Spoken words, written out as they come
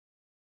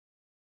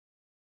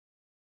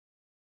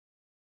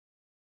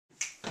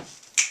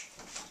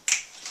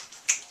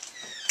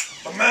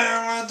The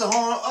man with the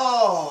horn.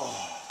 Oh.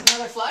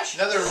 Another flush?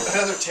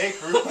 Another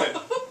take, Ruben.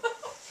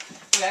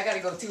 Wait, I gotta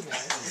go too,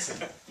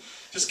 man.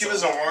 Just give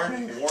us a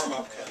warning. Warm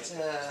up.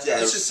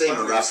 Yeah, it's just same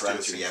fun rough to run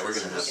do through. it Yeah, we're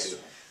gonna have Okay. to.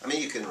 I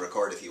mean, you can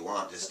record if you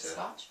want, Is just it to,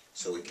 scotch?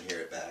 so we can hear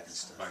it back and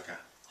stuff. Okay.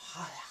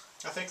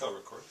 I think I'll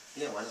record.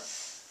 Yeah, why not?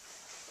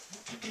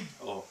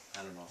 Oh,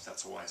 I don't know if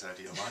that's a wise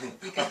idea, Lonnie.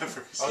 Yeah,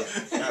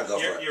 go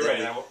for it. You're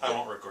right. I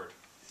won't record.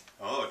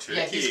 Oh,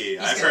 Yeah, tricky. he's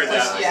I've gonna heard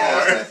that push, yeah,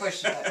 he's before. gonna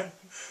push that.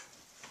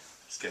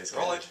 This guy's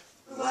Roll good. it.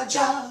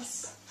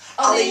 Rogers,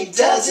 all he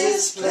does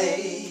is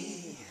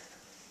play.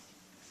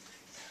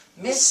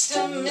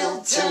 Mr.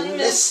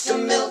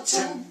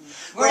 Milton,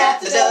 we're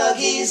at the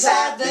Dougie's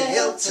at the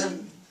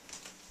Hilton.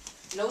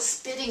 No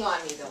spitting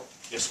on me, though.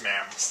 Yes,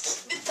 ma'am.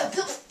 Has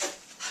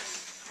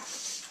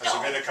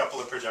there been a couple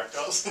of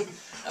projectiles?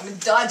 I've been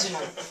dodging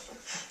them.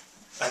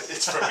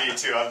 It's for me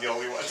too. I'm the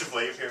only one to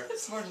blame here.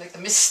 It's more like the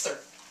mister.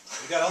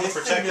 You got all the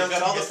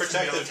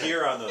protective Milton.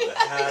 gear on though. The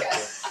hat,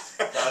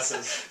 the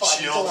glasses,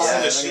 Shield. Yeah,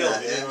 and a look shield.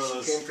 at that, Yeah, one of yeah.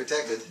 those. Came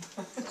protected.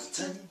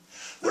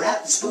 We're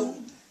at the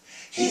Spoon,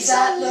 he's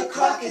at Le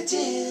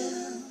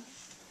Crocodile.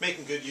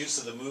 Making good use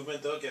of the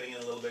movement though, getting in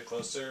a little bit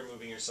closer,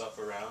 moving yourself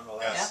around. All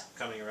that Yes.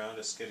 coming around,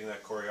 just getting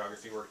that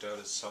choreography worked out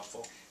is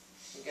helpful.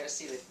 You gotta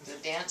see the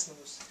dance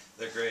moves.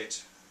 They're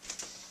great.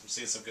 I'm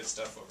seeing some good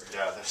stuff over here.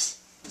 Yeah, this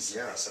is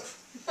Yeah. impressive.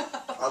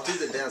 I'll do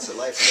the dance of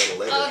life a little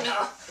later. Oh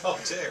no! Oh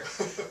dear.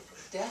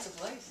 Dance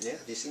of life. Yeah,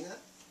 have you seen that?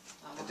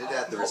 I did I'm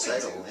that at the hoping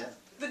recital, to.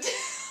 yeah.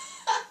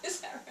 Is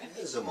that right?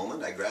 There's a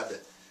moment I grabbed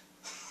it.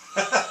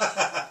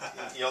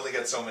 You only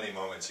get so many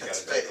moments. You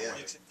That's gotta take right,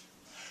 them.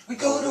 yeah. We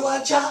go to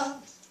our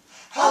job,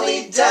 all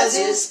he does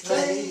is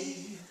play.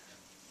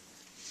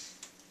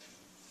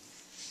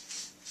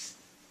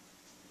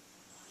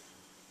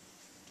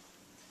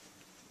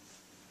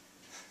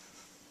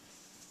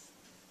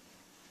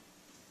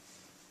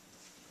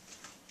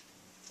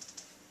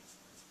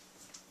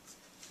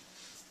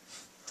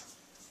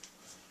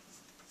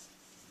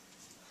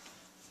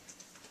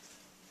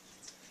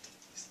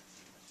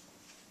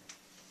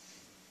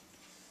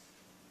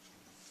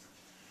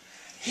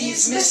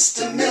 He's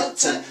Mr.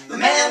 Milton, the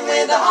man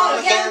with the heart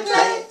who can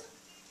play.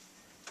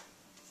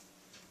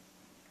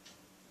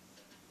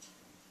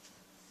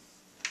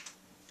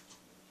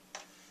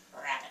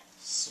 Rabbit.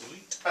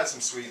 Sweet. Had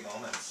some sweet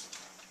moments.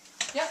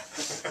 Yeah.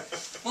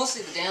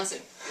 Mostly the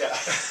dancing. Yeah.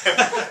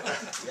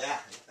 Yeah.